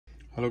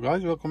Hello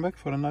guys, welcome back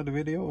for another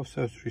video of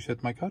Service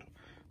Reset My Car.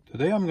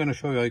 Today I'm going to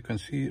show you how you can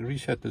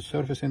reset the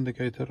service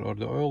indicator or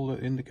the oil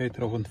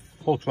indicator of a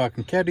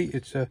Volkswagen Caddy.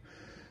 It's a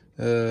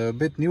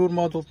bit newer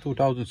model,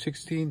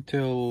 2016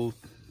 till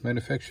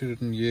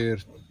manufacturing year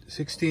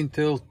 16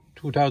 till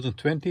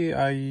 2020,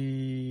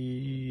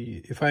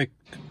 if I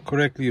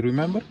correctly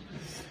remember.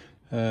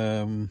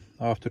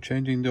 After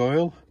changing the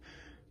oil,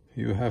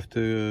 you have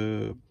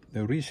to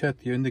reset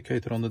the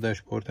indicator on the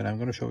dashboard, and I'm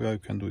going to show you how you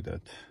can do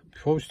that.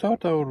 Before we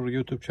start, our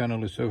YouTube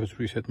channel is Service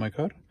Reset My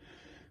Car.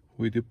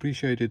 We'd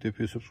appreciate it if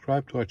you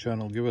subscribe to our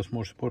channel, give us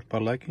more support by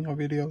liking our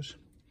videos.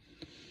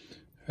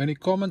 Any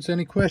comments,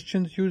 any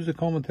questions, use the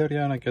comment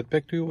area and I'll get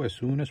back to you as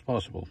soon as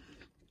possible.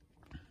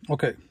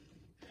 Okay,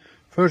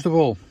 first of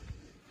all,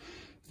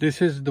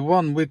 this is the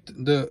one with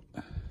the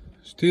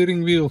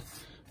steering wheel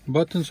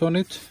buttons on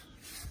it.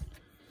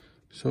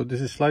 So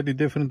this is slightly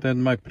different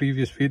than my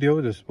previous video.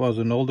 This was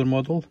an older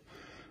model.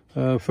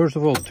 First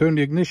of all, turn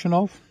the ignition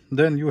off.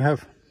 Then you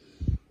have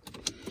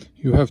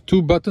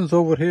two buttons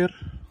over here.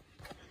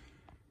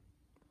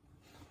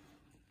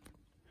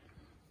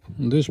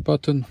 This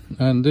button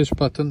and this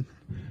button.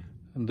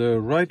 The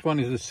right one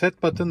is the set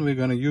button. We're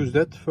going to use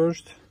that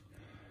first.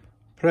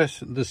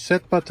 Press the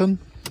set button.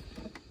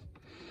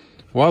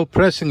 While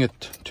pressing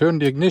it, turn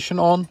the ignition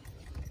on.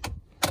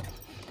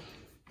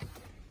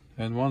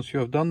 And once you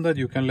have done that,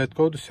 you can let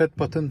go the set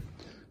button.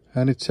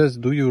 And it says,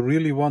 do you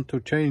really want to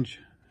change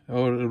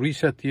or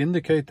reset the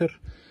indicator?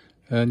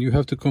 And you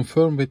have to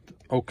confirm with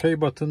OK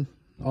button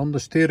on the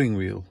steering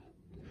wheel.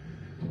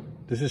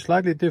 This is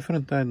slightly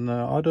different than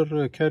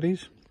other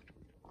Caddies.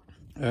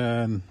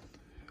 And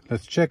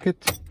let's check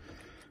it.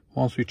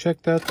 Once we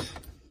check that,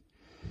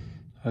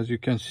 as you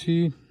can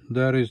see,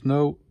 there is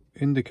no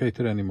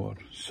indicator anymore.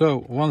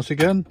 So once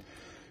again,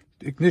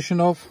 ignition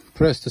off,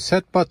 press the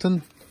set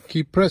button,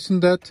 keep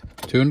pressing that,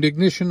 turn the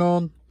ignition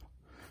on,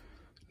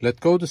 let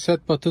go the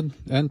set button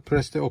and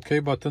press the OK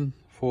button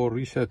for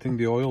resetting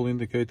the oil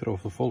indicator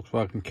of the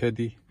Volkswagen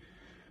Caddy,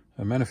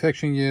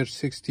 manufacturing year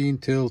 16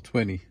 till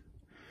 20.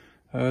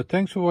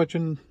 Thanks for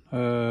watching.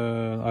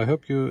 I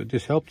hope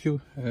this helped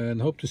you,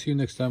 and hope to see you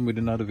next time with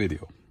another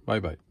video. Bye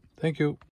bye. Thank you.